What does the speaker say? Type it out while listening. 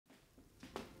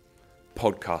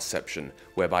podcastception,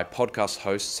 whereby podcast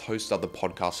hosts host other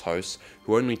podcast hosts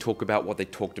who only talk about what they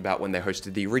talked about when they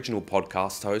hosted the original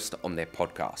podcast host on their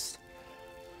podcast.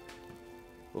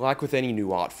 Like with any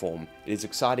new art form, it is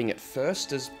exciting at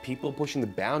first as people are pushing the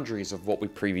boundaries of what we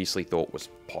previously thought was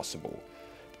possible.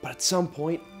 But at some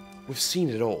point, we've seen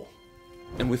it all.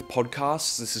 And with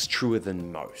podcasts, this is truer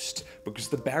than most, because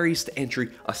the barriers to entry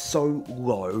are so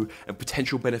low and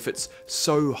potential benefits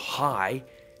so high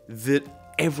that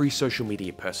every social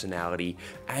media personality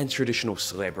and traditional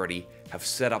celebrity have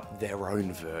set up their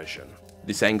own version.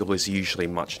 This angle is usually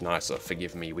much nicer,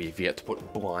 forgive me, we've yet to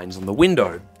put blinds on the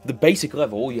window. The basic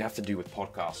level, all you have to do with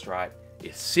podcasts, right,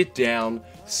 is sit down,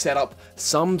 set up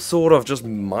some sort of just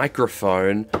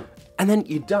microphone, and then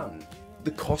you're done.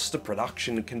 The cost of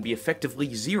production can be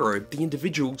effectively zero. The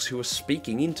individuals who are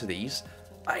speaking into these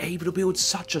are able to build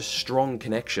such a strong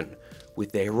connection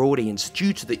with their audience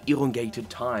due to the elongated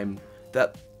time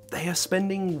that they are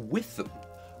spending with them.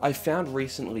 I found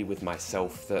recently with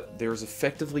myself that there is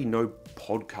effectively no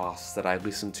podcasts that I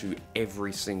listen to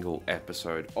every single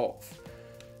episode of.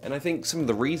 And I think some of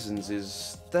the reasons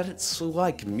is that it's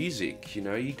like music, you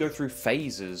know, you go through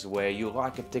phases where you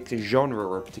like a particular genre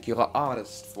or a particular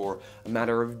artist for a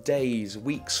matter of days,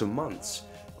 weeks, or months.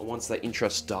 And once that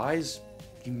interest dies,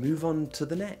 you move on to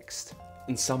the next.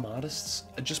 And some artists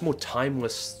are just more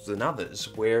timeless than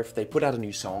others, where if they put out a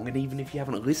new song, and even if you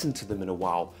haven't listened to them in a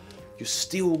while, you're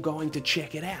still going to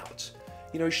check it out.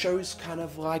 You know, shows kind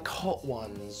of like Hot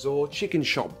Ones or Chicken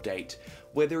Shop Date,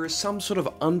 where there is some sort of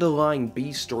underlying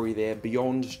B-story there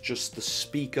beyond just the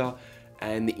speaker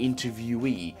and the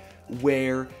interviewee,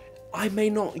 where I may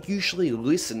not usually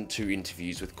listen to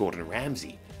interviews with Gordon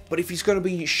Ramsay, but if he's going to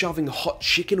be shoving hot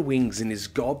chicken wings in his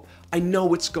gob, I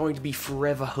know it's going to be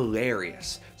forever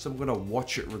hilarious, so I'm going to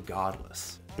watch it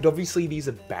regardless. But obviously these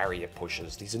are barrier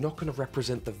pushers. These are not going to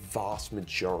represent the vast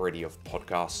majority of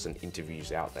podcasts and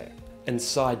interviews out there. And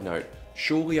side note,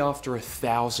 surely after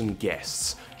 1,000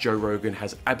 guests, Joe Rogan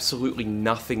has absolutely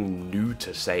nothing new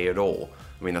to say at all.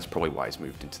 I mean, that's probably why he's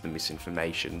moved into the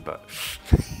misinformation, but...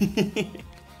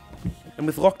 And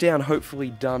with lockdown hopefully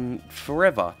done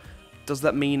forever, does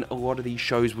that mean a lot of these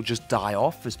shows will just die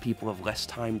off as people have less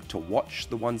time to watch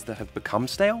the ones that have become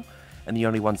stale? And the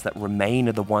only ones that remain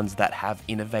are the ones that have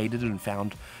innovated and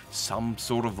found some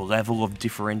sort of level of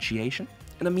differentiation?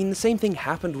 And I mean, the same thing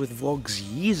happened with vlogs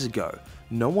years ago.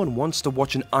 No one wants to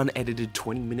watch an unedited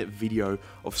 20-minute video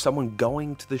of someone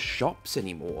going to the shops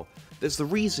anymore. There's the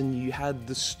reason you had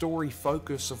the story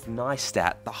focus of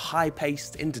Neistat, the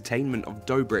high-paced entertainment of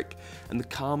Dobrik, and the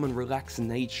calm and relaxed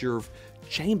nature of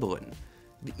Chamberlain.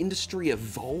 The industry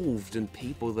evolved, and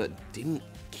people that didn't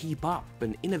keep up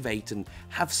and innovate and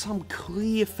have some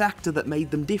clear factor that made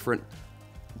them different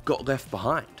got left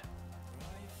behind.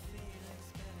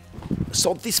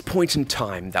 So at this point in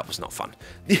time, that was not fun.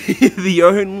 The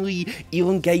only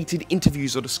elongated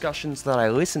interviews or discussions that I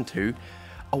listen to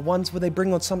are ones where they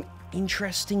bring on some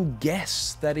interesting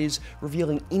guests that is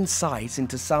revealing insights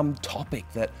into some topic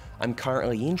that I'm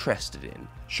currently interested in.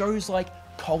 Shows like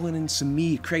Colin and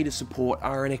Samir Creator Support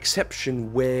are an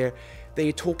exception where they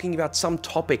are talking about some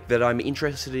topic that I'm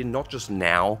interested in not just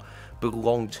now, but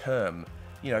long term.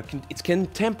 You know, it's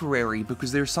contemporary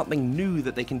because there's something new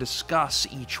that they can discuss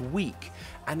each week,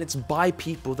 and it's by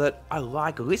people that I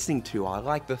like listening to, I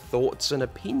like the thoughts and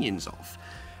opinions of.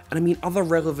 And I mean, other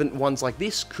relevant ones like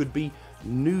this could be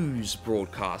news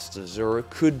broadcasters, or it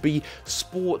could be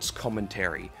sports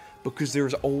commentary, because there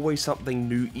is always something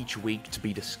new each week to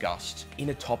be discussed in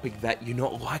a topic that you're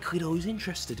not likely to lose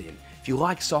interested in. If you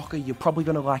like soccer, you're probably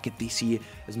going to like it this year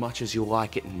as much as you'll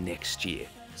like it next year.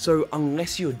 So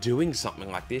unless you're doing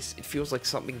something like this, it feels like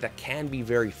something that can be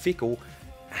very fickle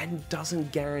and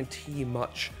doesn't guarantee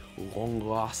much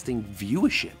long-lasting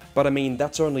viewership. But I mean,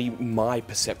 that's only my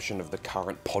perception of the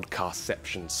current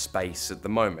podcastception space at the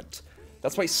moment.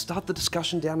 That's why start the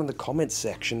discussion down in the comments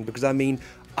section, because I mean,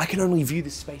 I can only view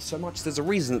this space so much. There's a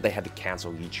reason that they had to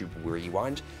cancel YouTube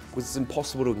Rewind, because it's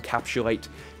impossible to encapsulate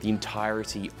the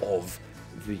entirety of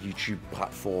the YouTube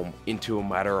platform into a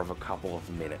matter of a couple of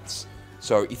minutes.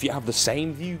 So if you have the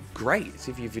same view, great.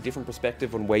 If you have a different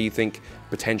perspective on where you think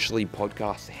potentially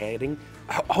podcasts are heading,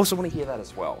 I also want to hear that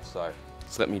as well. So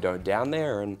just let me know down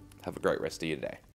there and have a great rest of your day.